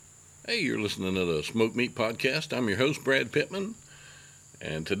Hey, you're listening to the Smoke Meat Podcast. I'm your host, Brad Pittman,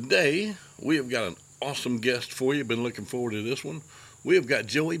 and today we have got an awesome guest for you. Been looking forward to this one. We have got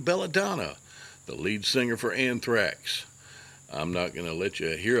Joey Belladonna, the lead singer for ANTHRAX. I'm not going to let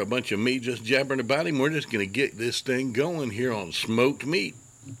you hear a bunch of me just jabbering about him. We're just going to get this thing going here on Smoked Meat.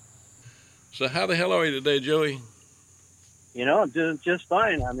 So how the hell are you today, Joey? I'm doing just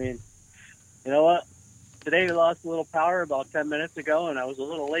fine. I mean, you know what? Today we lost a little power about 10 minutes ago, and I was a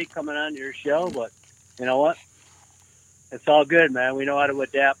little late coming on to your show, but you know what? It's all good, man. We know how to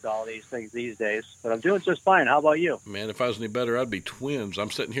adapt to all these things these days, but I'm doing just fine. How about you? Man, if I was any better, I'd be twins.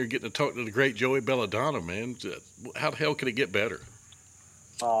 I'm sitting here getting to talk to the great Joey Belladonna, man. How the hell could it get better?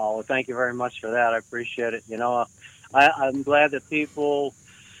 Oh, well, thank you very much for that. I appreciate it. I'm glad that people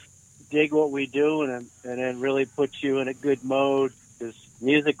dig what we do and it really puts you in a good mode. Because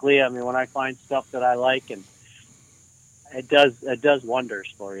musically, I mean, when I find stuff that I like, and it does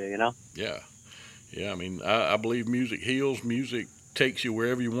wonders for you, Yeah. Yeah, I mean, I believe music heals. Music takes you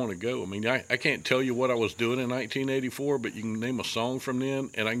wherever you want to go. I mean, I can't tell you what I was doing in 1984, but you can name a song from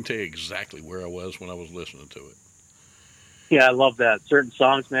then, and I can tell you exactly where I was when I was listening to it. Yeah, I love that. Certain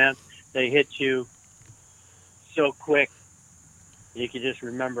songs, man, they hit you so quick. You can just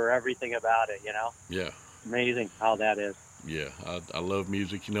remember everything about it, Yeah. Amazing how that is. Yeah, I love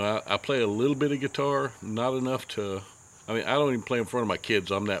music. I play a little bit of guitar, not enough to. I mean, I don't even play in front of my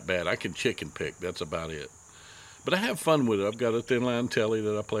kids. I'm that bad. I can chicken pick. That's about it. But I have fun with it. I've got a thin line telly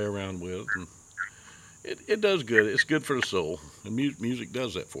that I play around with, and it does good. It's good for the soul. And music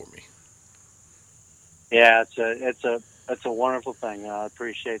does that for me. Yeah, it's a wonderful thing. I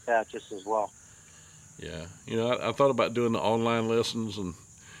appreciate that just as well. Yeah, I thought about doing the online lessons, and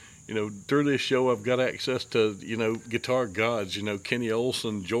through this show, I've got access to guitar gods. Kenny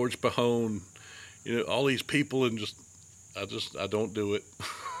Olson, George Pahone, all these people, and I don't do it.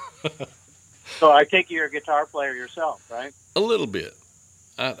 So I take you're a guitar player yourself, right? A little bit.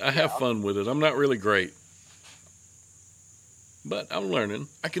 I have Yeah. fun with it. I'm not really great, but I'm learning.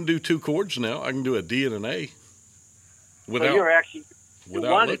 I can do two chords now. I can do a D and an A So you were actually you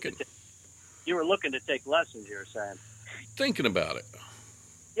without wanted looking. you were looking to take lessons. You were saying. Thinking about it.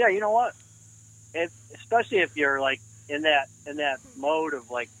 Yeah, you know what? Especially if you're like in that mode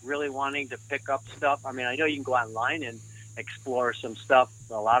of like really wanting to pick up stuff. I mean, I know you can go online and explore some stuff.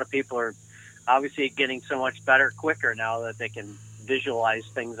 A lot of people are obviously getting so much better quicker now that they can visualize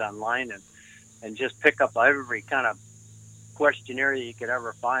things online and just pick up every kind of questionnaire you could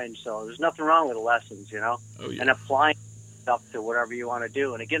ever find. So there's nothing wrong with lessons, Oh yeah. and applying stuff to whatever you want to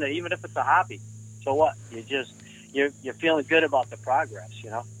do. And again, even if it's a hobby, so what? You're feeling good about the progress.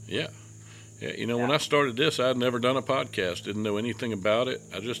 Yeah. Yeah. When I started this, I'd never done a podcast. Didn't know anything about it.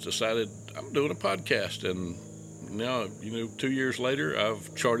 I just decided I'm doing a podcast, and now 2 years later,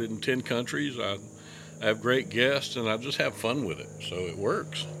 I've charted in 10 countries. I have great guests, and I just have fun with it. So it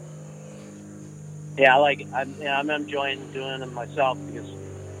works. Yeah, I like it. I'm enjoying doing them myself because,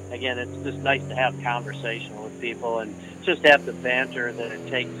 again, it's just nice to have conversation with people and just have the banter that it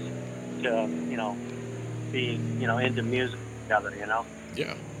takes to, be, into music together.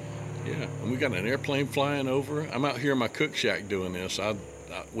 Yeah. Yeah. And we got an airplane flying over. I'm out here in my cook shack doing this.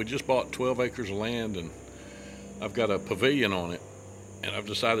 We just bought 12 acres of land, and I've got a pavilion on it, and I've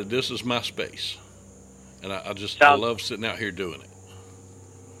decided this is my space. And I love sitting out here doing it.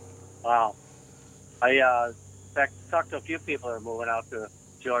 Wow. I, in fact, talked to a few people that are moving out to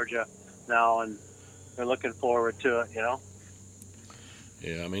Georgia now, and they're looking forward to it.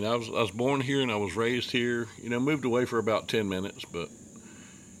 Yeah, I mean, I was born here and I was raised here. Moved away for about 10 minutes, but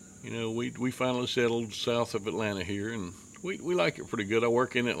we finally settled south of Atlanta here, and we like it pretty good. I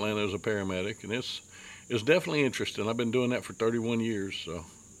work in Atlanta as a paramedic, and it's definitely interesting. I've been doing that for 31 years, so.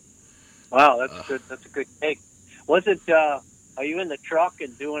 Wow, that's good. That's a good take. Was it? Are you in the truck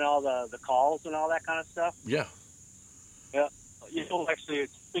and doing all the calls and all that kind of stuff? Yeah. Yeah. Actually,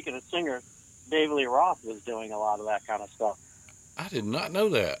 speaking of singers, David Lee Roth was doing a lot of that kind of stuff. I did not know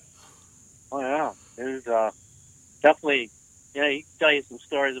that. Oh yeah, it was definitely. He can tell you some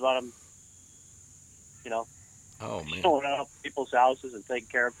stories about him. Oh man. Showing up at people's houses and taking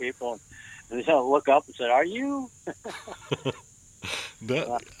care of people, and look up and say, "Are you?"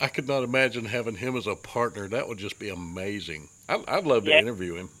 I could not imagine having him as a partner. That would just be amazing. I'd love to Yeah.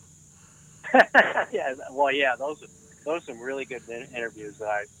 interview him. Yeah. Well, yeah. Those are some really good interviews.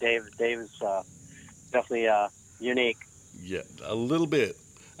 Dave is definitely unique. Yeah, a little bit.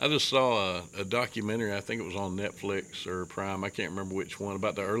 I just saw a documentary. I think it was on Netflix or Prime. I can't remember which one,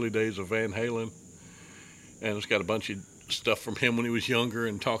 about the early days of Van Halen, and it's got a bunch of stuff from him when he was younger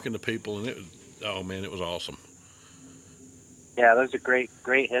and talking to people, and oh man, it was awesome. Yeah, there's a great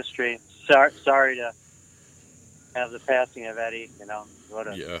history. Sorry to have the passing of Eddie. Yeah,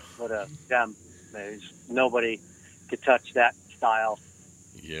 what a gem. Nobody could touch that style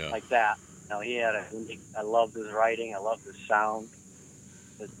yeah, like that. He had a unique. I loved his writing. I loved his sound.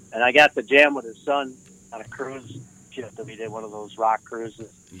 And I got to jam with his son on a cruise ship that we did, one of those rock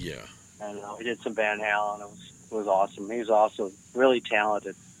cruises, yeah. and we did some Van Halen. It was awesome. He was also really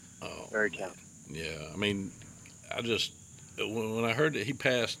talented, Oh very man, talented. yeah. I mean, I just when I heard that he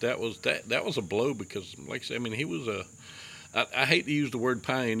passed, that was a blow because, like I said, I mean, he was a. I hate to use the word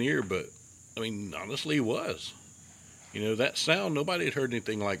pioneer, but I mean, honestly, he was. That sound, nobody had heard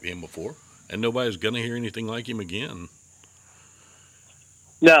anything like him before, and nobody's gonna hear anything like him again.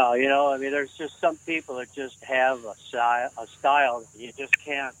 No, I mean, there's just some people that just have a style that you just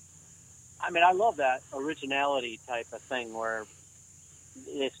can't. I mean, I love that originality type of thing where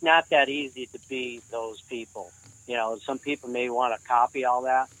it's not that easy to be those people. Some people may want to copy all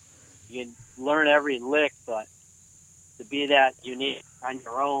that. You can learn every lick, but to be that unique on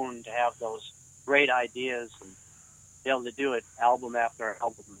your own, to have those great ideas and be able to do it album after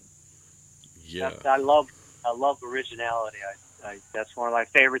album. Yeah, That I love originality. That's one of my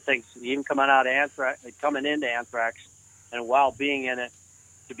favorite things. Even coming into Anthrax, and while being in it,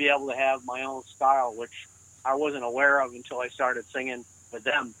 to be able to have my own style, which I wasn't aware of until I started singing with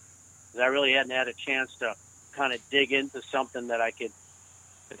them, because I really hadn't had a chance to kind of dig into something that I could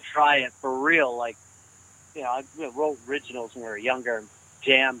try it for real. Like, I wrote originals when we were younger and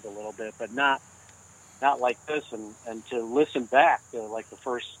jammed a little bit, but not like this. And to listen back to like the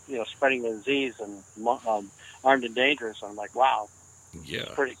first, Spreading the Disease and Armed and Dangerous, I'm like, wow, it's yeah,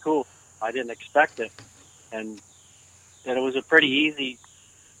 pretty cool. I didn't expect it, and it was a pretty easy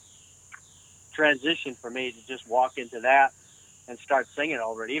transition for me to just walk into that and start singing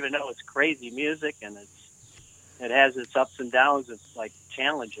over it, even though it's crazy music and it has its ups and downs. It's like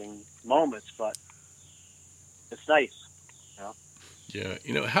challenging moments, but it's nice. You know?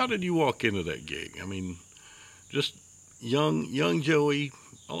 yeah. How did you walk into that gig? I mean, just young Joey,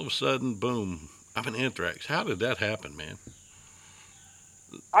 all of a sudden, boom, I'm an Anthrax. How did that happen, man?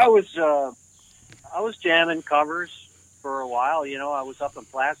 I was I was jamming covers for a while. I was up in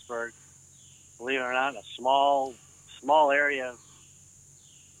Plattsburgh, believe it or not, in a small area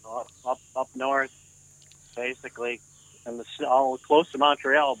up north, basically, and all close to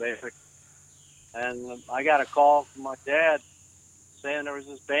Montreal, basically. And I got a call from my dad saying there was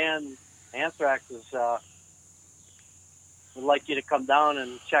this band, Anthrax, would like you to come down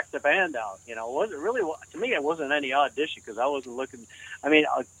and check the band out. It wasn't really, to me, it wasn't any audition because I wasn't looking. I mean,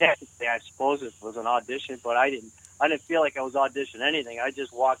 technically, I suppose it was an audition, but I didn't feel like I was auditioning anything. I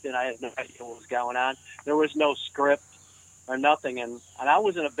just walked in. I had no idea what was going on. There was no script or nothing. And I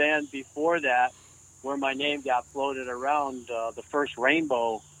was in a band before that where my name got floated around. The first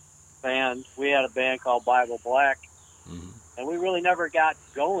Rainbow band, we had a band called Bible Black, Hmm. and we really never got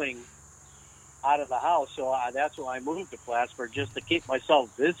going out of the house. So that's why I moved to Plattsburgh, just to keep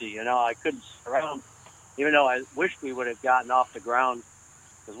myself busy. I couldn't sit around, even though I wish we would have gotten off the ground,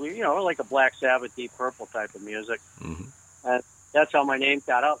 because we're like a Black Sabbath, Deep Purple type of music. Hmm. And that's how my name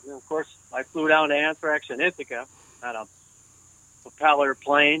got up. And of course, I flew down to Anthrax in Ithaca on a propeller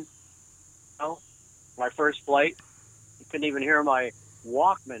plane. My first flight, you couldn't even hear my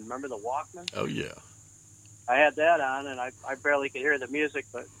Walkman. Remember the Walkman? Oh yeah, I had that on, and I barely could hear the music.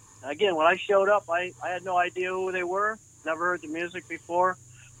 But again, when I showed up, I had no idea who they were. Never heard the music before,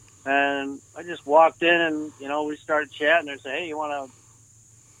 and I just walked in, and we started chatting. They said, "Hey, you want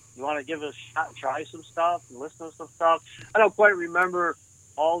to give it a shot and try some stuff and listen to some stuff?" I don't quite remember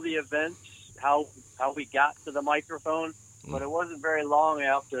all the events, how we got to the microphone, but it wasn't very long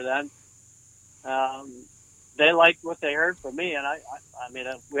after then. They liked what they heard from me, and I mean,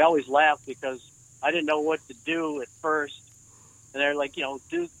 we always laughed because I didn't know what to do at first, and they're like,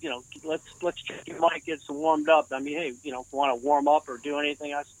 let's check your mic, get some warmed up. I mean, hey, if you want to warm up or do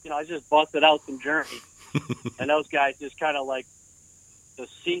anything, I just busted out some Journey, and those guys just kind of like the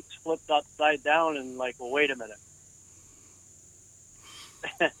seats flipped upside down and like, well, wait a minute.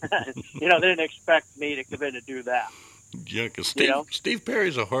 They didn't expect me to come in and do that. yeah. Because You know, Steve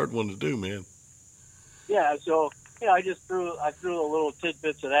Perry's a hard one to do, man. yeah. So I threw a little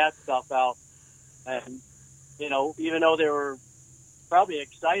tidbits of that stuff out, and even though they were probably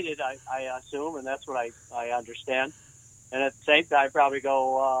excited, I assume, and that's what I understand. And at the same time, I probably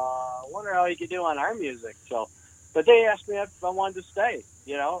go, wonder how you could do on our music. So, but they asked me if I wanted to stay,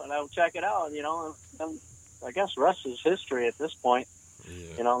 and I'll check it out, and I guess the rest is history at this point.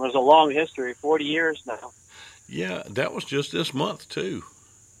 Yeah, There's a long history, 40 years now. yeah. That was just this month too.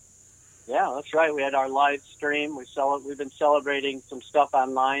 Yeah, that's right. We had our live stream. We've been celebrating some stuff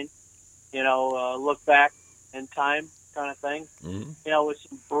online. Look back in time kind of thing. Hmm. With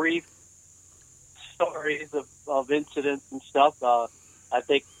some brief stories of incidents and stuff. I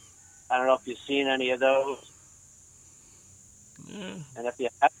think I don't know if you've seen any of those, Yeah. and if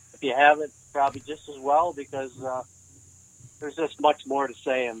you haven't, probably just as well because there's just much more to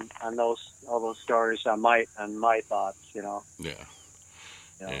say on all those stories on my thoughts. Yeah.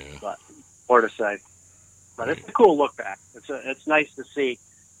 Yeah. But more to say. But it's Right. a cool look back. It's nice to see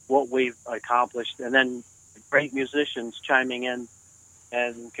what we've accomplished, and then great musicians chiming in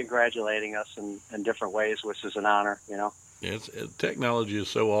and congratulating us in different ways, which is an honor. Yeah, technology is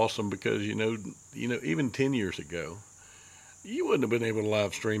so awesome because even 10 years ago, you wouldn't have been able to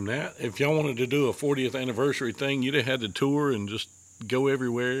live stream that. If y'all wanted to do a 40th anniversary thing, you'd have had to tour and just go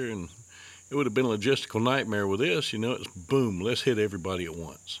everywhere, and it would have been a logistical nightmare. With this, it's boom, let's hit everybody at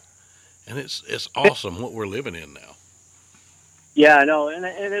once, and it's awesome what we're living in now. Yeah, I know, and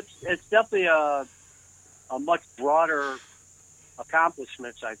it's definitely a much broader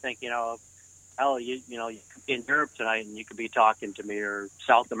accomplishments. I think hell, you could be in Europe tonight and you could be talking to me, or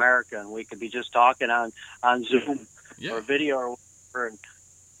South America, and we could be just talking on Zoom Yeah, or video or whatever,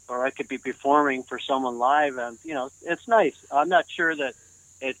 or I could be performing for someone live, and it's nice. I'm not sure that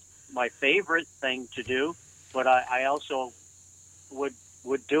it's my favorite thing to do, but I also would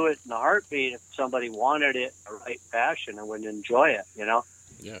would do it in a heartbeat if somebody wanted it in the right fashion and would enjoy it.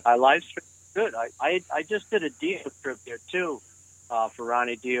 yeah, I live stream good. I just did a Dio trip there too, for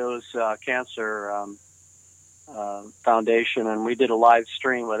Ronnie Dio's cancer foundation, and we did a live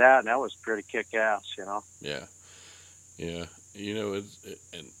stream with that, and that was pretty kick ass. yeah, yeah.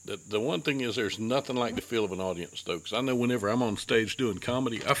 And the one thing is, there's nothing like the feel of an audience, though, because I know whenever I'm on stage doing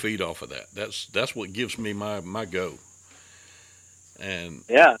comedy, I feed off of that. That's what gives me my go. And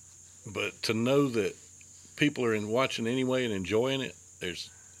Yeah, but to know that people are in watching anyway and enjoying it, it's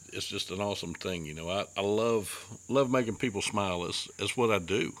just an awesome thing. I love making people smile. It's what I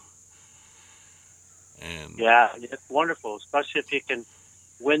do. And yeah, it's wonderful, especially if you can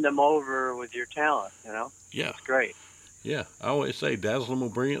win them over with your talent. yeah, It's great. yeah. I always say dazzle them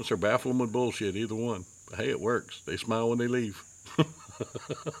with brilliance or baffle them with bullshit. Either one. But hey, it works. They smile when they leave.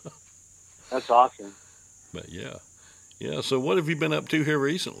 That's awesome. But yeah, yeah. So what have you been up to here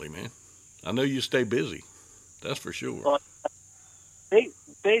recently, man? I know you stay busy. That's for sure. Well,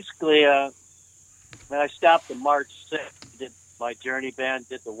 basically, when I stopped in March 6th, did my Journey band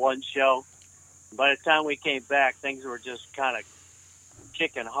did the one show. By the time we came back, things were just kind of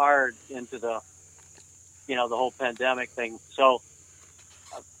kicking hard into the whole pandemic thing. So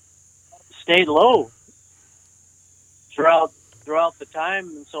stayed low throughout throughout the time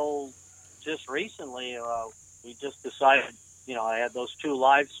until just recently. We just decided, I had those two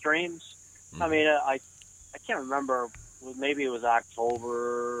live streams. I Mm-hmm. mean, I can't remember. Maybe it was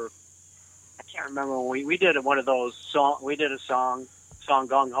October. I can't remember when we did one of those song. We did a song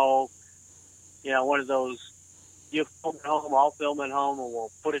Gung Ho. One of those. You film at home, I'll film at home, and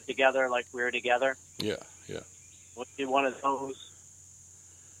we'll put it together like we were together. Yeah, yeah, We did one of those.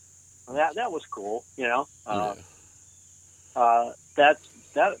 And that was cool. yeah.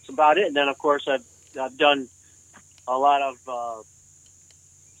 That's about it. And then of course I've done a lot of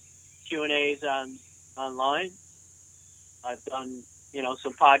Q&As online. I've done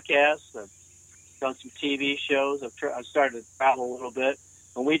some podcasts. I've done some TV shows. I've started to travel a little bit.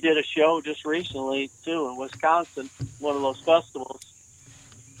 And we did a show just recently too in Wisconsin, one of those festivals,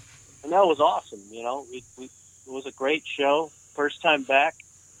 and that was awesome. It was a great show. First time back,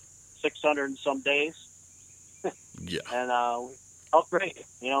 600 and some days, Yeah. and oh great.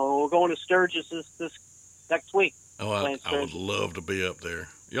 We're going to Sturgis this next week. Oh, Playing I would Sturgis. love to be up there.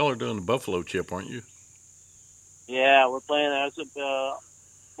 Y'all are doing the Buffalo Chip, aren't you? Yeah, we're playing.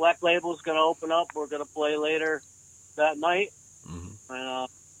 Black Label's going to open up. We're going to play later that night, Mm-hmm. and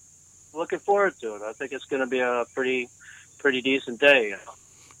looking forward to it. I think it's going to be a pretty decent day.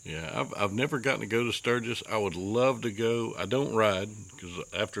 Yeah, I've never gotten to go to Sturgis. I would love to go. I don't ride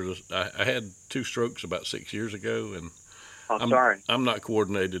because I had two strokes about 6 years ago, and I'm I'm sorry. I'm not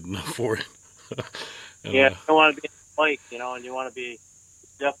coordinated enough for it. and Yeah, you don't want to be on the bike, and you want to be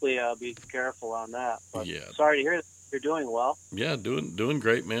definitely be careful on that. But yeah, sorry to hear that you're doing well. yeah, doing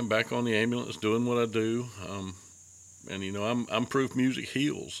great, man. Back on the ambulance, doing what I do. And I'm proof music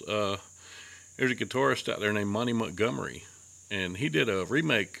heals. There's a guitarist out there named Monty Montgomery, and he did a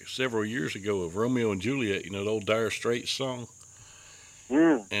remake several years ago of Romeo and Juliet. The old Dire Straits song.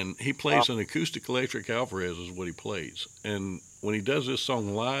 Mm. And he plays an acoustic electric Alvarez is what he plays. And when he does this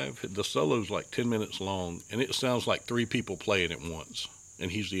song live, the solo's like 10 minutes long, and it sounds like three people playing at once.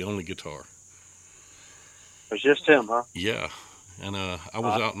 and he's the only guitar. It's just him, huh? Yeah, and I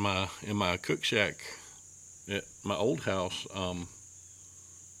was out in my cook shack at my old house.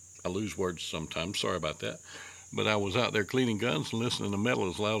 I lose words sometimes. Sorry about that. But I was out there cleaning guns and listening to metal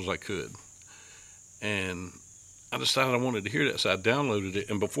as loud as I could. And I decided I wanted to hear that, so I downloaded it.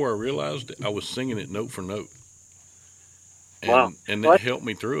 And before I realized it, I was singing it note for note. Wow. And that helped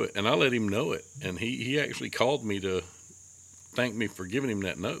me through it. And I let him know it. And he actually called me to thank me for giving him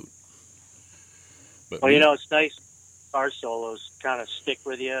that note. But Well, it's nice. Guitar solos kind of stick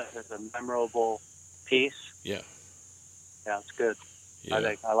with you as a memorable piece. Yeah. Yeah, it's good. Yeah. I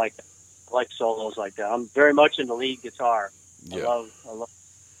like it. I like solos like that. I'm very much into lead guitar. Yeah. I love.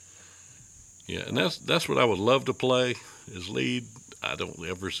 Yeah, and that's what I would love to play is lead. I don't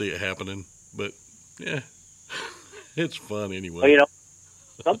ever see it happening, but yeah, it's fun anyway. Well,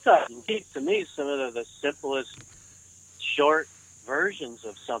 sometimes to me some of the simplest short versions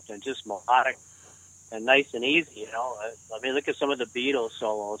of something, just melodic and nice and easy. I mean, look at some of the Beatles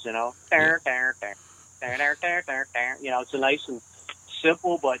solos. Yeah. It's a nice and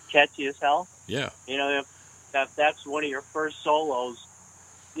simple but catchy as hell. Yeah. If that's one of your first solos,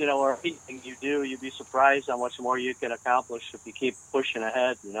 or anything you do, you'd be surprised how much more you can accomplish if you keep pushing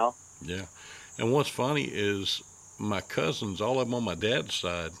ahead. Yeah. And what's funny is my cousins, all of them on my dad's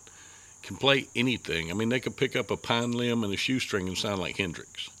side, can play anything. I mean, they could pick up a pine limb and a shoestring and sound like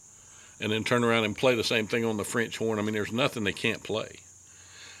Hendrix, and then turn around and play the same thing on the French horn. I mean, there's nothing they can't play.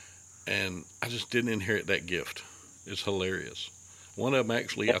 And I just didn't inherit that gift. It's hilarious. One of them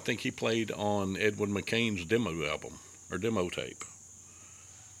actually, I think he played on Edwin McCain's demo album or demo tape.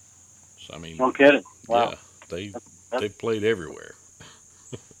 So I mean, no kidding. Wow. Yeah, they've played everywhere.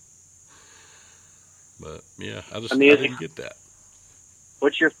 But yeah, I didn't get that.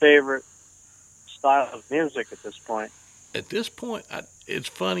 What's your favorite style of music at this point? At this point, it's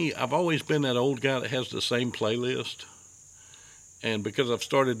funny. I've always been that old guy that has the same playlist, and because I've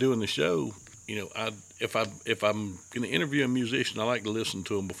started doing the show, if I'm going to interview a musician, I like to listen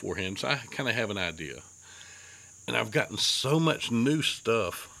to them beforehand, so I kind of have an idea. And I've gotten so much new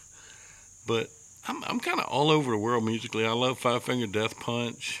stuff, but I'm kind of all over the world musically. I love Five Finger Death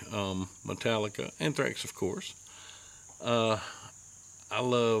Punch, Metallica, Anthrax, of course. Hell,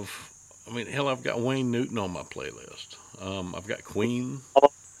 I've got Wayne Newton on my playlist. I've got Queen.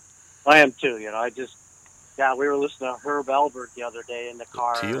 Oh, I am too. We were listening to Herb Alpert the other day in the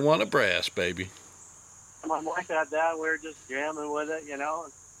car. Tijuana Brass, baby. My wife had that. We were just jamming with it. It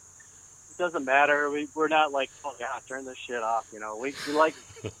doesn't matter. We're not like, oh yeah, turn this shit off.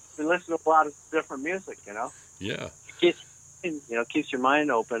 We listen to a lot of different music. Yeah. Keeps your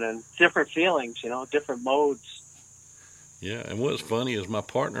mind open and different feelings. Different modes. Yeah, and what's funny is my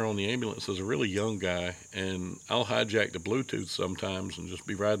partner on the ambulance is a really young guy, and I'll hijack the Bluetooth sometimes and just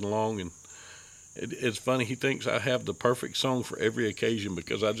be riding along, and it's funny. He thinks I have the perfect song for every occasion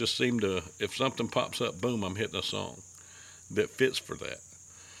because I just seem to, if something pops up, boom, I'm hitting a song that fits for that.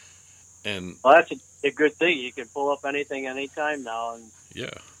 And well, that's a good thing. You can pull up anything anytime now and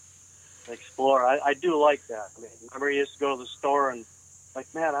explore. I do like that. I mean, remember you used to go to the store and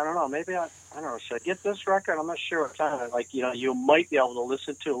man, I don't know, maybe I don't know, should I get this record? I'm not sure what time. You might be able to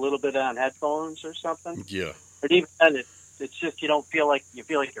listen to a little bit on headphones or something. Yeah. But even then, it's just you feel like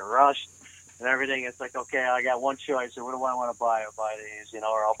you're rushed and everything. It's like, okay, I got one choice, and what do I want to buy? I'll buy these,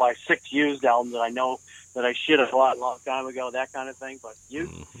 or I'll buy 6 used albums that I know that I should have bought a long time ago, that kind of thing. But you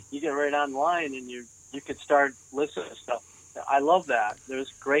get right online and you could start listening to stuff. I love that.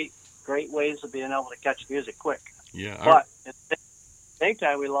 There's great ways of being able to catch music quick. Yeah. But at the same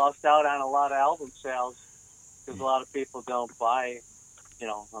time, we lost out on a lot of album sales because a lot of people don't buy.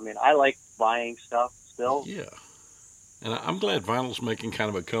 I like buying stuff still. Yeah. And I'm glad vinyl's making kind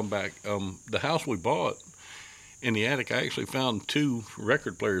of a comeback. The house we bought in the attic, I actually found 2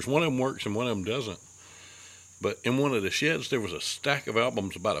 record players. One of them works and one of them doesn't. But in one of the sheds, there was a stack of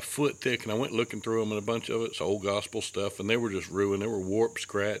albums about a foot thick, and I went looking through them, and a bunch of it's old gospel stuff, and they were just ruined. They were warped,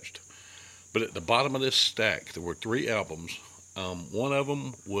 scratched. But at the bottom of this stack, there were 3 albums. One of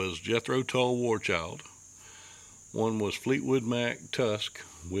them was Jethro Tull, War Child. One was Fleetwood Mac, Tusk,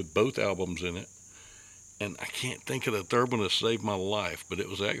 with both albums in it. And I can't think of the third one that saved my life, but it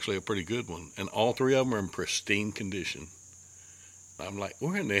was actually a pretty good one. And all 3 of them are in pristine condition. I'm like,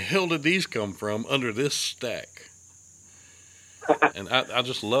 where in the hell did these come from under this stack? And I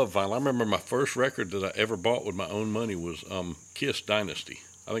just love vinyl. I remember my first record that I ever bought with my own money was Kiss Dynasty.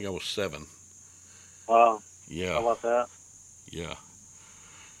 I think I was 7. Wow. Yeah. I love that. Yeah.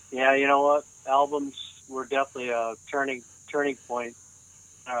 Yeah, you know what? Albums were definitely a turning point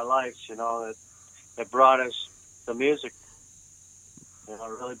in our lives, that brought us the music. You know,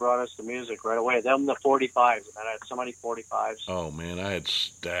 it really brought us to music right away. Them the 45s, and I had so many 45s. Oh man, I had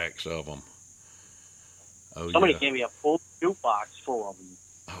stacks of them. Oh Somebody yeah. gave me a full jukebox full of them.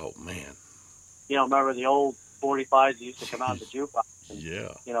 Oh man. You know, remember the old 45s that used to come out in the jukebox? And,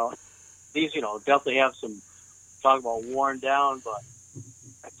 Yeah. you know, these, you know, definitely have some, talk about worn down, but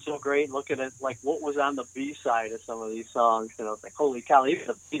it's so great looking at, like, what was on the B-side of some of these songs. You know, it's like, holy cow, even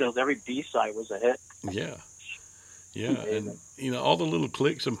the Beatles, every B-side was a hit. Yeah. Yeah. Amazing. And, you know, all the little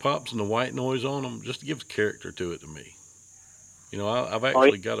clicks and pops and the white noise on them just gives character to it to me. You know, I've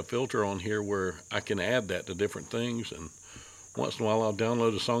actually got a filter on here where I can add that to different things, and once in a while I'll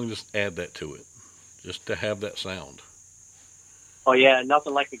download a song and just add that to it, just to have that sound. Oh, yeah,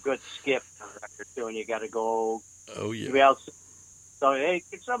 nothing like a good skip on a record, too, and you got to go. Oh, yeah. Be out, so, hey,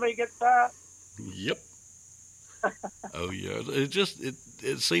 can somebody get that? Yep. Oh, yeah.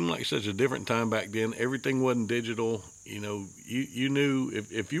 It seemed like such a different time back then. Everything wasn't digital. You know, you knew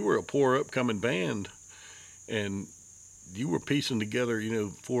if you were a poor upcoming band and you were piecing together, you know,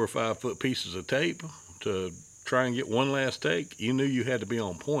 4 or 5 foot pieces of tape to try and get one last take, you knew you had to be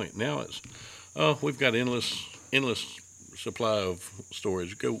on point. Now it's, oh, we've got endless supply of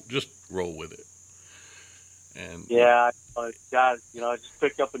storage. Go, just roll with it. And yeah, God, you know, I just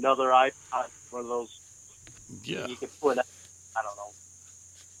picked up another iPod, one of those. Yeah. You can put, I don't know,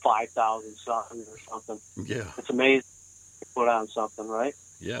 5,000 songs or something. Yeah. It's amazing to put on something, right?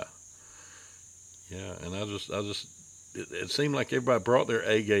 Yeah. Yeah, and it seemed like everybody brought their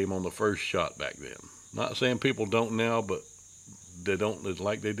A game on the first shot back then. Not saying people don't now, but they don't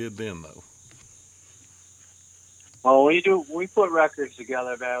like they did then, though. Well, when we put records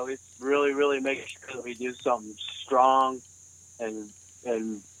together, man, we really, really make sure that we do something strong and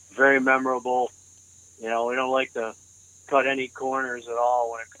very memorable. You know, we don't like to cut any corners at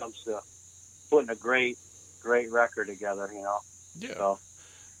all when it comes to putting a great record together. You know. Yeah. So.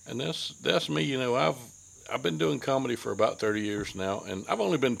 And that's me. You know, I've been doing comedy for about 30 years now, and I've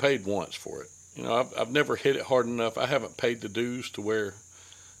only been paid once for it. You know, I've never hit it hard enough. I haven't paid the dues to where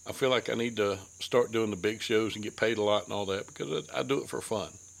I feel like I need to start doing the big shows and get paid a lot and all that, because I do it for fun.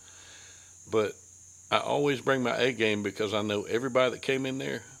 But I always bring my A game because I know everybody that came in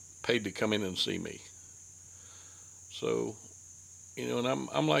there paid to come in and see me. So, you know, and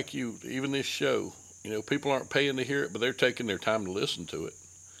I'm like you. Even this show, you know, people aren't paying to hear it, but they're taking their time to listen to it.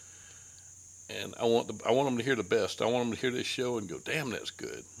 And I want them to hear the best. I want them to hear this show and go, damn, that's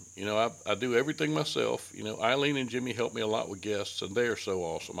good. You know, I do everything myself. You know, Eileen and Jimmy help me a lot with guests, and they are so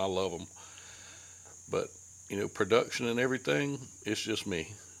awesome. I love them. But, you know, production and everything, it's just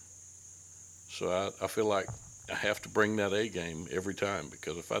me. So I feel like I have to bring that A game every time,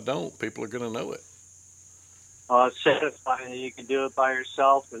 because if I don't, people are going to know it. It's satisfying that you can do it by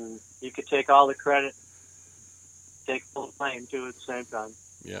yourself, and you can take all the credit, take full blame too at the same time.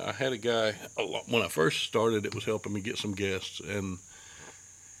 Yeah, I had a guy, when I first started, it was helping me get some guests, and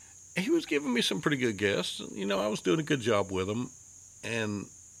he was giving me some pretty good guests. You know, I was doing a good job with them, and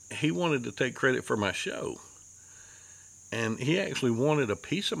he wanted to take credit for my show. And he actually wanted a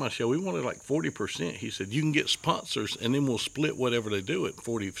piece of my show. He wanted like 40%. He said, you can get sponsors, and then we'll split whatever they do at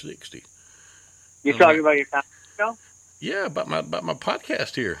 40-60. You're talking about your comedy show? Yeah, about my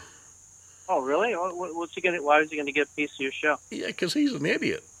podcast here. Oh, really? What's he gonna? Why is he going to get a piece of your show? Yeah, because he's an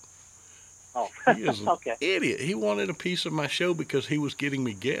idiot. Oh, He is an okay. idiot. He wanted a piece of my show because he was getting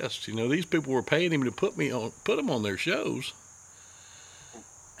me guests. You know, these people were paying him to put them on their shows.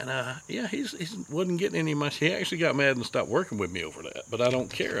 And yeah, he wasn't getting any of my. He actually got mad and stopped working with me over that. But I don't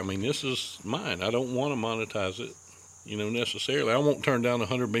care. I mean, this is mine. I don't want to monetize it, you know, necessarily. I won't turn down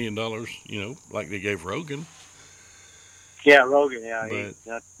 $100 million, you know, like they gave Rogan. Yeah, Rogan. Yeah,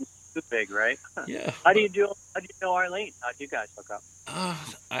 But, he's too big, right? Yeah. How do you know Arlene? How do you guys hook up? I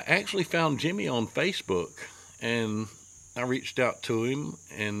actually found Jimmy on Facebook, and I reached out to him,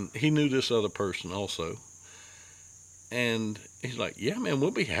 and he knew this other person also. And he's like, yeah, man,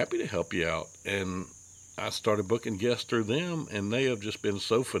 we'll be happy to help you out. And I started booking guests through them, and they have just been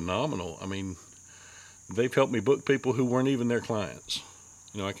so phenomenal. I mean, they've helped me book people who weren't even their clients.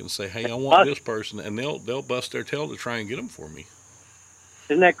 You know, I can say, hey, I want this person, and they'll bust their tail to try and get them for me.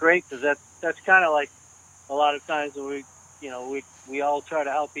 Isn't that great? Because that's kind of like a lot of times when we all try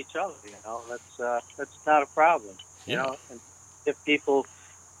to help each other. You know, that's not a problem. You know, and if people,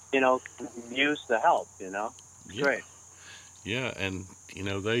 you know, can use the help, you know, it's great. Yeah, and you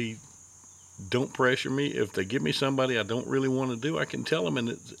know, they don't pressure me. If they give me somebody I don't really want to do, I can tell them,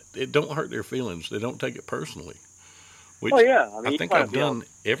 and it don't hurt their feelings. They don't take it personally. Which I think I've done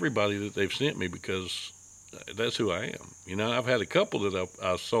everybody that they've sent me, because that's who I am. You know, I've had a couple that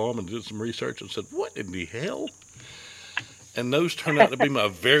I saw them and did some research and said, what in the hell? And those turn out to be my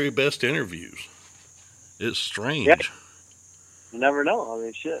very best interviews. It's strange. Yeah. You never know. I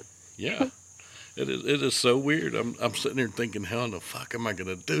mean, shit. Yeah. It is so weird. I'm sitting there thinking, how in the fuck am I going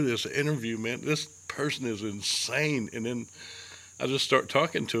to do this interview, man? This person is insane. And then I just start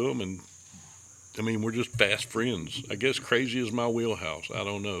talking to him, and I mean, we're just fast friends. I guess crazy is my wheelhouse. I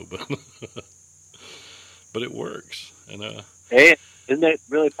don't know, but but it works. And Hey, isn't it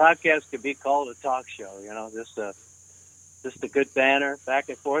really? Podcast could be called a talk show. You know, just a good banner back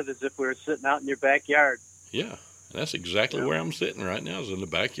and forth as if we were sitting out in your backyard. yeah, that's exactly where I'm sitting right now. Is in the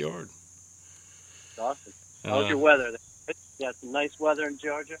backyard. It's awesome. How's your weather? You got some nice weather in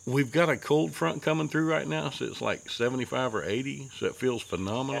Georgia. We've got a cold front coming through right now, so it's like 75 or 80, so it feels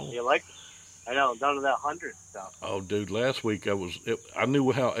phenomenal. Yeah, you like it? I know, none of that 100 stuff. Oh, dude, last week I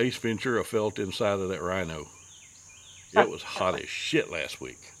knew how Ace Ventura felt inside of that Rhino. It was hot as shit last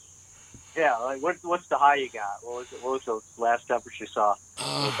week. Yeah, like what's the high you got? What was the last temperature you saw?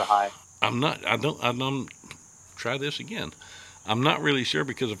 What was the high? I don't, try this again. I'm not really sure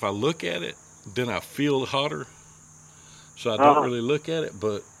because if I look at it, then I feel hotter. So I don't really look at it,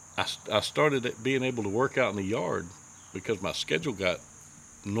 but I started being able to work out in the yard because my schedule got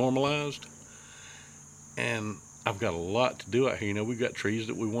normalized. And I've got a lot to do out here. You know, we've got trees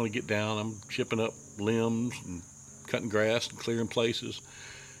that we want to get down. I'm chipping up limbs and cutting grass and clearing places.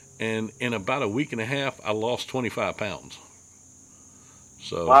 And in about a week and a half, I lost 25 pounds.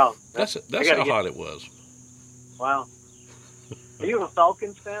 So wow, that's how hot it was. Wow. Are you a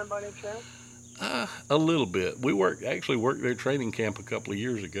Falcons fan by any chance? A little bit. We actually worked their training camp a couple of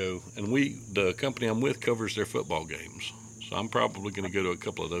years ago, and the company I'm with covers their football games. So I'm probably going to go to a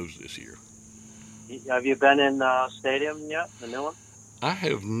couple of those this year. Have you been in the stadium yet, the new one? I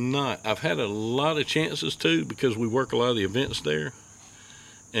have not. I've had a lot of chances to because we work a lot of the events there.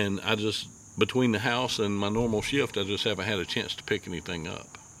 And I just, between the house and my normal shift, I just haven't had a chance to pick anything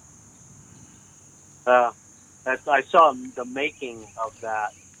up. I saw the making of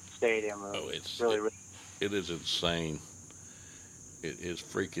that stadium. It is insane. It is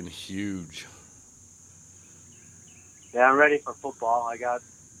freaking huge. Yeah, I'm ready for football.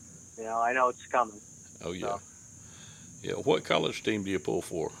 I know it's coming. Oh, yeah. So. Yeah, what college team do you pull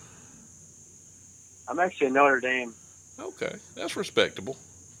for? I'm actually a Notre Dame. Okay, that's respectable.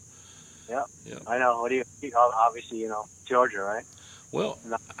 Yeah. Yeah. I know. What do you? Obviously, Georgia, right? Well,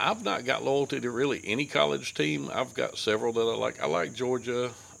 No. I've not got loyalty to really any college team. I've got several that I like. I like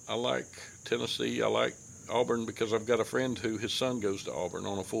Georgia. I like Tennessee. I like Auburn because I've got a friend who his son goes to Auburn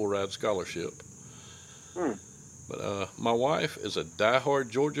on a full ride scholarship. But my wife is a diehard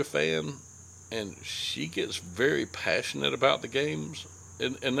Georgia fan, and she gets very passionate about the games,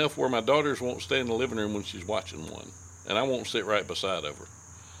 enough where my daughters won't stay in the living room when she's watching one, and I won't sit right beside of her.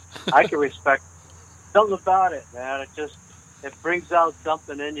 I can respect something about it, man. It brings out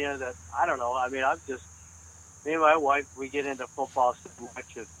something in you that I don't know. I mean, me and my wife, we get into football so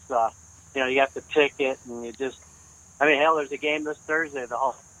much. It's you have to ticket, and hell, there's a game this Thursday, the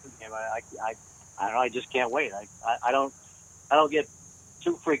whole game. I don't know. I just can't wait. I don't get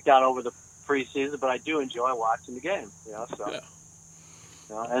too freaked out over the preseason, but I do enjoy watching the game. So.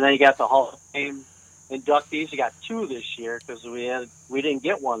 Yeah. And then you got the Hall of Fame inductees. You got two this year because we didn't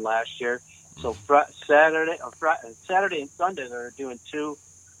get one last year. So Saturday and Sunday they're doing two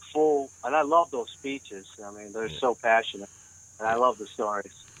full, and I love those speeches. I mean, they're so passionate, and I love the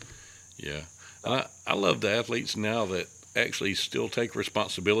stories. Yeah, and I love the athletes now that actually still take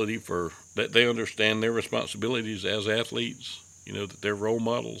responsibility for that. They understand their responsibilities as athletes. That they're role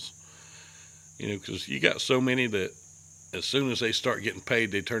models. Because you got so many that as soon as they start getting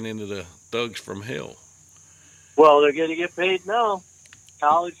paid, they turn into the thugs from hell. Well, they're going to get paid now.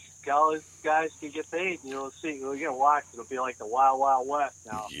 College guys can get paid. We're going to watch. It'll be like the Wild Wild West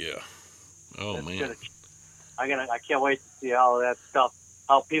now. Yeah. Oh, man. I can't wait to see how that stuff,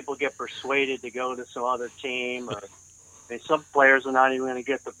 how people get persuaded to go to some other team. Some players are not even going to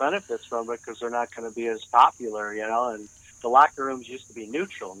get the benefits from it because they're not going to be as popular, and the locker rooms used to be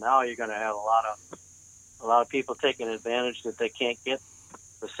neutral. Now you're going to have a lot of people taking advantage that they can't get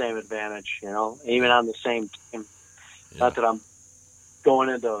the same advantage, even on the same team. Yeah. Not that I'm going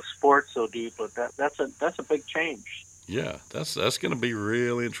into sports so deep, but that's a big change. Yeah, that's going to be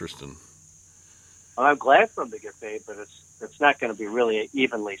real interesting. Well, I'm glad for them to get paid, but it's not going to be really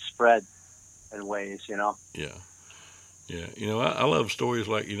evenly spread in ways, Yeah. Yeah. I love stories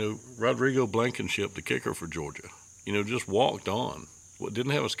like, Rodrigo Blankenship, the kicker for Georgia, just walked on.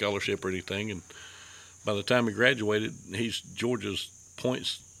 Didn't have a scholarship or anything, and by the time he graduated, he's Georgia's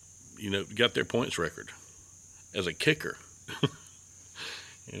points, got their points record as a kicker.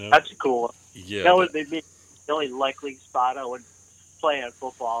 That's cool. Yeah. That the only likely spot I would play in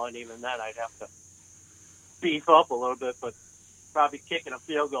football, and even then I'd have to beef up a little bit, but probably kicking a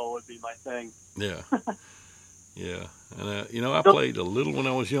field goal would be my thing. Yeah. Yeah. And, I played a little when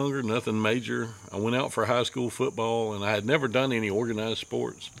I was younger, nothing major. I went out for high school football, and I had never done any organized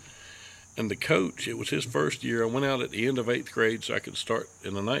sports. And the coach, it was his first year. I went out at the end of 8th grade so I could start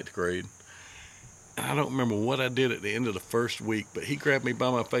in the 9th grade. And I don't remember what I did at the end of the first week, but he grabbed me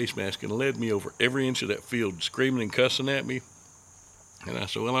by my face mask and led me over every inch of that field, screaming and cussing at me. And I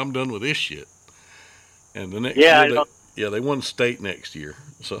said, well, I'm done with this shit. And the next year, they won state next year.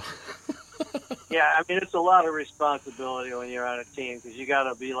 So. Yeah, I mean, it's a lot of responsibility when you're on a team because you got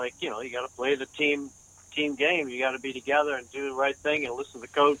to be like, you got to play the team game. You got to be together and do the right thing and listen to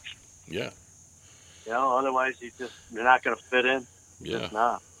the coach. Yeah. Otherwise you're not going to fit in. Yeah. Just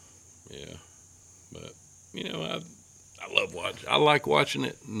not. Yeah. But, I love watching. I like watching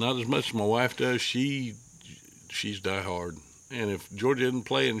it, not as much as my wife does. She's diehard. And if Georgia isn't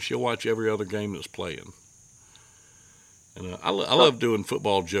playing, she'll watch every other game that's playing. And I love doing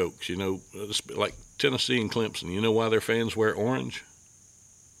football jokes, like Tennessee and Clemson. You know why their fans wear orange?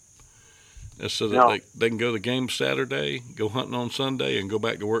 That's so that they can go to the game Saturday, go hunting on Sunday, and go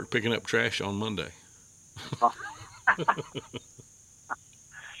back to work picking up trash on Monday.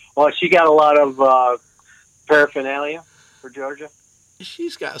 Well, she got a lot of paraphernalia for Georgia.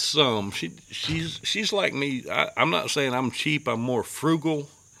 She's got some. She's like me. I'm not saying I'm cheap. I'm more frugal,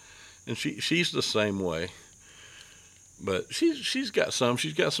 and she's the same way. But she's got some.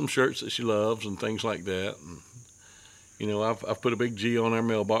 She's got some shirts that she loves and things like that. And, I've put a big G on our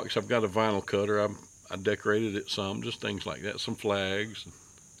mailbox. I've got a vinyl cutter. I decorated it some, just things like that. Some flags.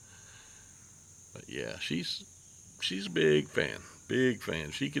 But yeah, she's a big fan. Big fan.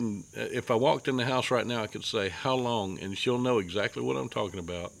 She can. If I walked in the house right now, I could say how long, and she'll know exactly what I'm talking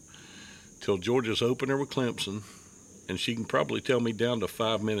about. Till Georgia's opener with Clemson, and she can probably tell me down to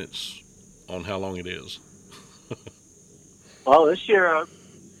 5 minutes on how long it is. Well, this year,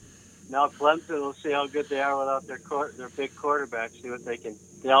 now Clemson, we'll see how good they are without their big quarterback. See what they can.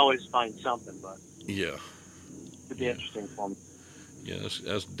 They always find something, but yeah, it'd be interesting for them. Yeah,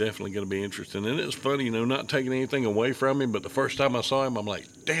 that's definitely going to be interesting. And it's funny, not taking anything away from him, but the first time I saw him, I'm like,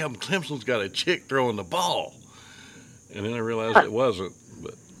 damn, Clemson's got a chick throwing the ball. And then I realized it wasn't.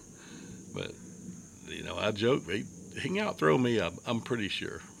 But I joke, he can outthrow me, I'm pretty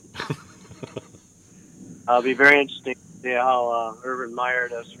sure. It'll be very interesting to see how Urban Meyer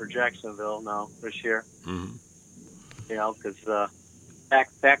does for Jacksonville now this year. Mm-hmm. Because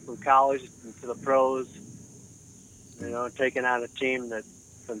back from college into the pros, taking on a team that's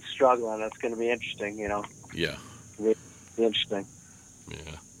been struggling, that's going to be interesting, Yeah. It'll be interesting.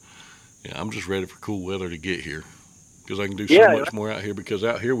 Yeah, I'm just ready for cool weather to get here because I can do so much more out here because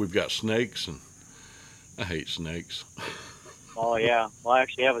out here we've got snakes, and I hate snakes. Oh, yeah. Well, I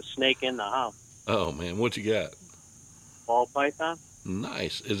actually have a snake in the house. Oh, man. What you got? Ball python.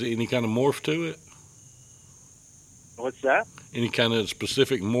 Nice. Is there any kind of morph to it? What's that? Any kind of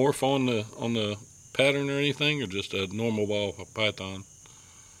specific morph on the pattern or anything, or just a normal ball python?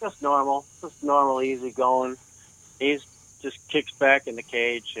 Just normal, easy going. He's just kicks back in the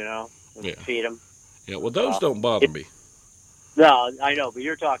cage, and feed him. Yeah, well, those don't bother me. No, I know, but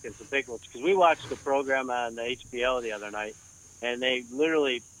you're talking some big ones because we watched the program on the HBO the other night, and they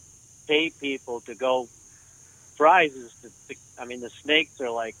literally pay people to go prizes. The snakes are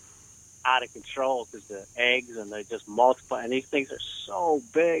like out of control because the eggs and they just multiply, and these things are so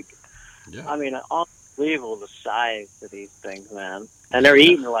big. Yeah. Unbelievable the size of these things, man. And they're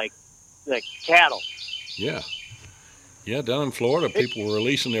eating like cattle. Yeah. Yeah, down in Florida, people were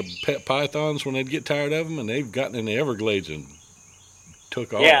releasing their pet pythons when they'd get tired of them, and they've gotten in the Everglades and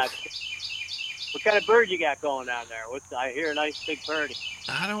took off. Yeah. What kind of bird you got going down there? I hear a nice big birdie.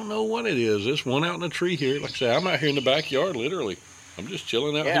 I don't know what it is. There's one out in a tree here. Like I say, I'm out here in the backyard, literally. I'm just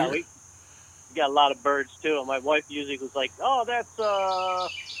chilling out here. Yeah, we got a lot of birds, too. And my wife usually was like, oh, that's,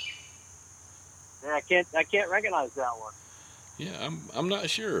 I can't recognize that one. Yeah, I'm not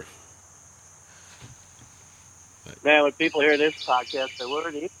sure. Man, when people hear this podcast, they where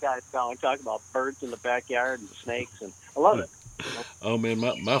are these guys going? Talking about birds in the backyard and snakes, and I love it. Oh man,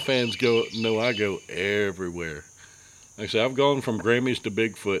 my fans know I go everywhere. Like I said, I've gone from Grammys to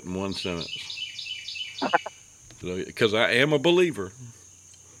Bigfoot in one sentence. Because I am a believer.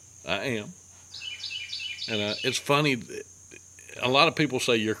 I am. And it's funny. A lot of people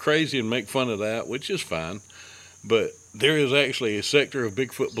say you're crazy and make fun of that, which is fine. But there is actually a sector of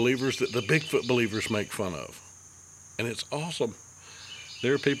Bigfoot believers that the Bigfoot believers make fun of. And it's awesome.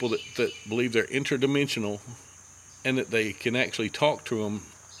 There are people that believe they're interdimensional and that they can actually talk to them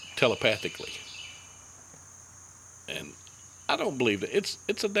telepathically. And I don't believe that.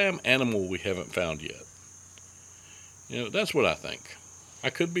 It's a damn animal we haven't found yet. That's what I think. I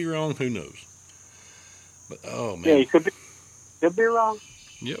could be wrong. Who knows? But oh Yeah, man, you could be wrong.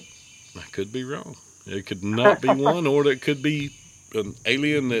 yep, I could be wrong. It could not be one, or it could be an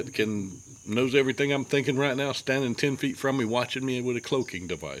alien that knows everything I'm thinking right now, standing 10 feet from me, watching me with a cloaking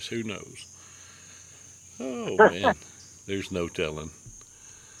device. Who knows? Oh man, there's no telling.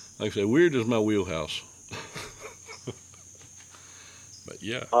 Like I said, weird is my wheelhouse. But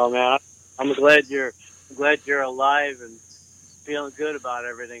yeah. Oh man, I'm glad you're alive and feeling good about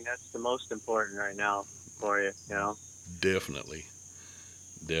everything. That's the most important right now for you. You know. Definitely.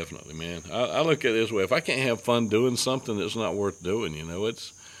 Definitely, man. I look at it this way. If I can't have fun doing something, it's not worth doing.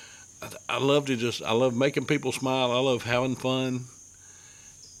 I love making people smile. I love having fun.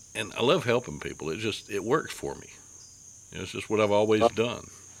 And I love helping people. It works for me. It's just what I've always done.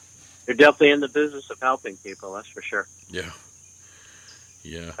 You're definitely in the business of helping people. That's for sure. Yeah.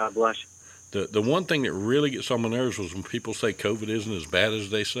 Yeah. God bless you. The one thing that really gets on my nerves was when people say COVID isn't as bad as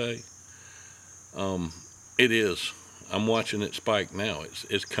they say. It is. I'm watching it spike now.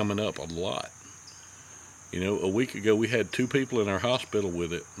 It's coming up a lot. A week ago we had 2 people in our hospital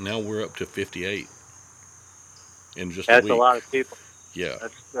with it. Now we're up to 58 in just a week. That's a lot of people. Yeah.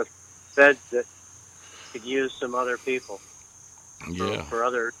 That's feds that could use some other people. Yeah. For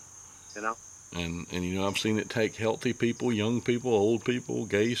other, And I've seen it take healthy people, young people, old people,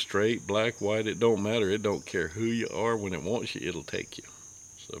 gay, straight, black, white. It don't matter. It don't care who you are. When it wants you, it'll take you.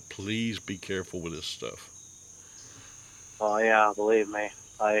 So please be careful with this stuff. Oh yeah, believe me,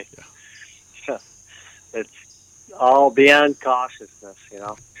 it's all beyond cautiousness.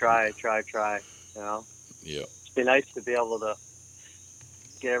 Try. Yeah. It'd be nice to be able to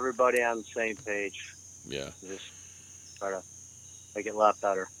get everybody on the same page. Yeah. Just try to make it a lot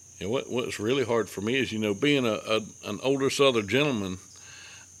better. And what's really hard for me is, being an older Southern gentleman,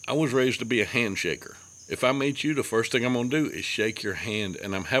 I was raised to be a handshaker. If I meet you, the first thing I'm going to do is shake your hand,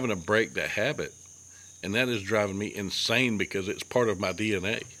 and I'm having to break that habit. And that is driving me insane because it's part of my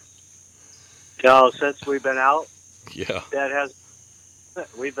DNA. Since we've been out, yeah,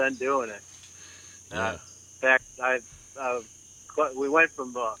 we've been doing it. Yeah. In fact, we went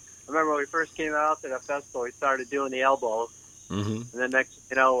from. I remember when we first came out to the festival, we started doing the elbow, and then next,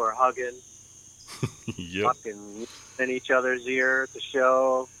 we're hugging, yep, fucking in each other's ear at the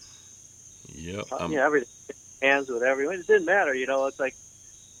show. Yep, everything, hands with everyone. It didn't matter, It's like,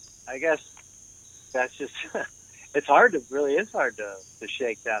 I guess. That's just, it's hard to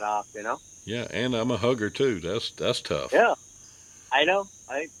shake that off, Yeah, and I'm a hugger too. That's tough. Yeah, I know.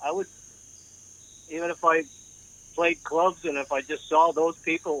 I would, even if I played clubs and if I just saw those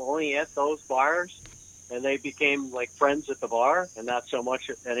people only at those bars and they became like friends at the bar and not so much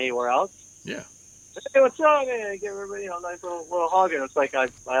anywhere else. Yeah. Hey, what's up, man? Give everybody a nice little hug. And it's like, I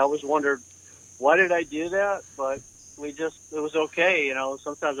always wondered, why did I do that? But it was okay,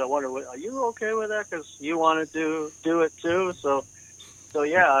 Sometimes I wonder, are you okay with that? Because you wanted to do it too. So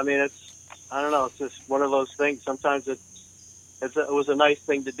yeah, I mean, I don't know, it's just one of those things. Sometimes it was a nice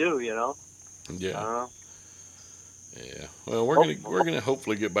thing to do, Yeah. I don't know. Yeah. Well, we're gonna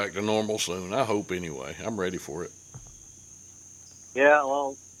hopefully get back to normal soon. I hope anyway. I'm ready for it. Yeah.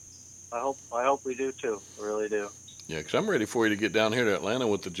 Well, I hope we do too. I really do. Yeah, because I'm ready for you to get down here to Atlanta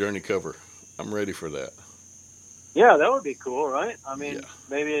with the Journey cover. I'm ready for that. Yeah, that would be cool, right? I mean, yeah.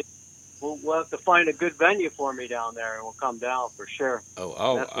 Maybe we'll have to find a good venue for me down there, and we'll come down for sure. Oh,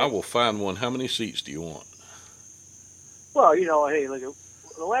 I will find one. How many seats do you want? Well, hey, look,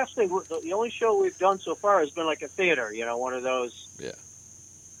 the only show we've done so far has been like a theater, one of those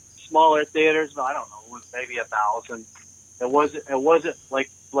smaller theaters. I don't know, maybe 1,000. It wasn't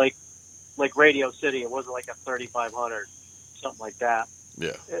like Radio City. It wasn't like a 3,500, something like that.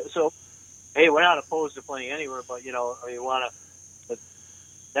 Yeah. So. Hey, we're not opposed to playing anywhere, but you want to. But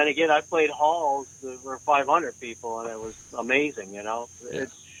then again, I played halls that were 500 people, and it was amazing. Yeah.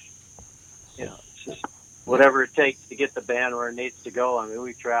 It's just whatever it takes to get the band where it needs to go. I mean,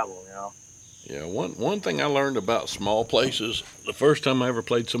 we travel. Yeah. One thing I learned about small places, the first time I ever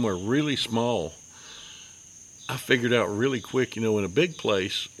played somewhere really small, I figured out really quick. In a big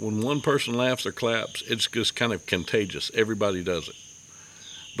place, when one person laughs or claps, it's just kind of contagious. Everybody does it.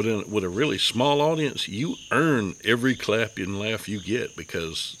 But with a really small audience, you earn every clap and laugh you get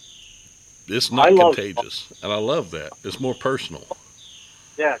because it's not contagious. And I love that. It's more personal.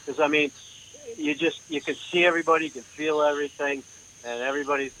 Yeah, because, I mean, you can see everybody, you can feel everything, and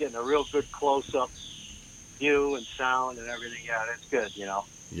everybody's getting a real good close-up view and sound and everything. Yeah, it's good,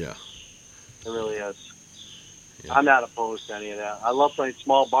 Yeah. It really is. Yeah. I'm not opposed to any of that. I love playing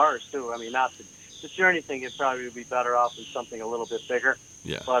small bars, too. I mean, not the journey thing, it probably would be better off in something a little bit bigger.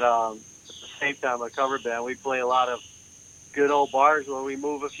 Yeah. But at the same time, a cover band, we play a lot of good old bars where we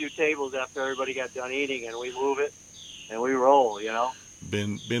move a few tables after everybody got done eating, and we move it and we roll.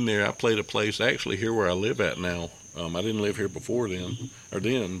 Been there. I played a place actually here where I live at now. I didn't live here before then, but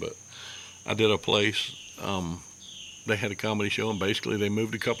I did a place. They had a comedy show, and basically they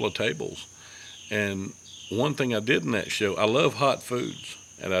moved a couple of tables. And one thing I did in that show, I love hot foods,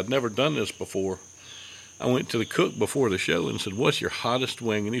 and I'd never done this before. I went to the cook before the show and said, "What's your hottest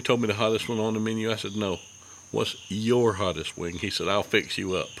wing?" And he told me the hottest one on the menu. I said, "No. What's your hottest wing?" He said, "I'll fix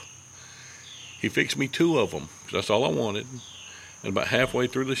you up." He fixed me 2 of them, 'cause that's all I wanted. And about halfway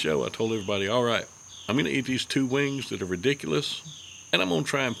through the show, I told everybody, "All right, I'm going to eat these 2 wings that are ridiculous, and I'm going to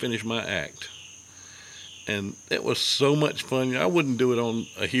try and finish my act." And it was so much fun. I wouldn't do it on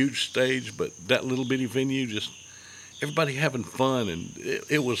a huge stage, but that little bitty venue, just everybody having fun, and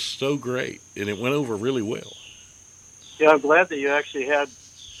it was so great, and it went over really well. Yeah, I'm glad that you actually had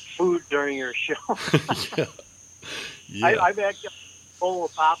food during your show. Yeah. I've actually got a bowl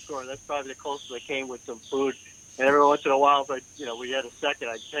of popcorn. That's probably the closest I came with some food. And every once in a while, if we had a second,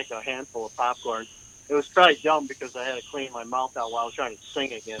 I'd take a handful of popcorn. It was probably dumb because I had to clean my mouth out while I was trying to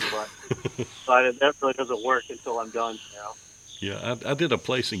sing again, but that really doesn't work until I'm done. Yeah, I did a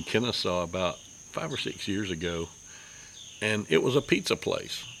place in Kennesaw about 5 or 6 years ago, and it was a pizza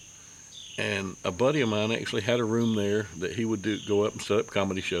place. And a buddy of mine actually had a room there that he would go up and set up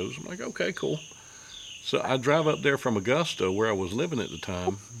comedy shows. I'm like, okay, cool. So I drive up there from Augusta, where I was living at the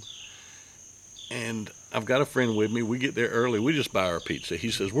time, and I've got a friend with me. We get there early. We just buy our pizza.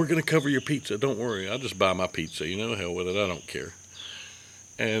 He says, "We're going to cover your pizza. Don't worry. I'll just buy my pizza. Hell with it. I don't care."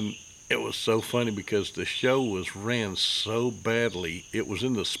 And it was so funny because the show was ran so badly. It was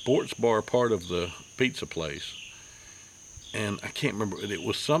in the sports bar part of the pizza place. And I can't remember. It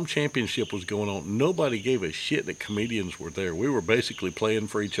was some championship was going on. Nobody gave a shit that comedians were there. We were basically playing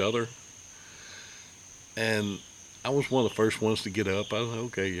for each other. And I was one of the first ones to get up. I was like,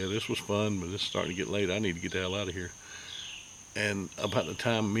 okay, yeah, this was fun, but it's starting to get late. I need to get the hell out of here. And about the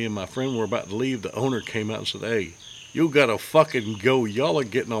time me and my friend were about to leave, the owner came out and said, "Hey, you gotta fucking go. Y'all are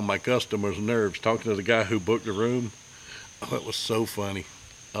getting on my customers' nerves," talking to the guy who booked the room. Oh, it was so funny.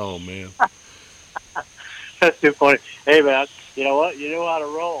 Oh, man. That's too funny. Hey, man, you know what? You know how to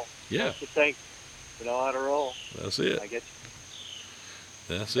roll. Yeah. That's the thing. You know how to roll. That's it. I get you.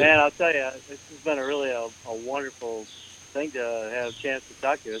 That's it. Man, I'll tell you, this has been a wonderful thing to have a chance to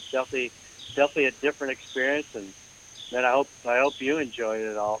talk to you. It's definitely a different experience, and man, I hope you enjoyed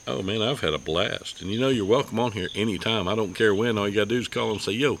it all. Oh, man, I've had a blast. And you're welcome on here anytime. I don't care when. All you got to do is call and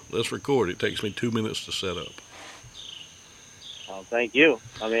say, "Yo, let's record." It takes me 2 minutes to set up. Well, thank you.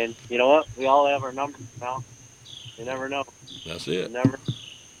 I mean, you know what? We all have our numbers now. You never know. That's it. Never.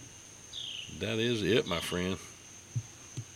 That is it, my friend.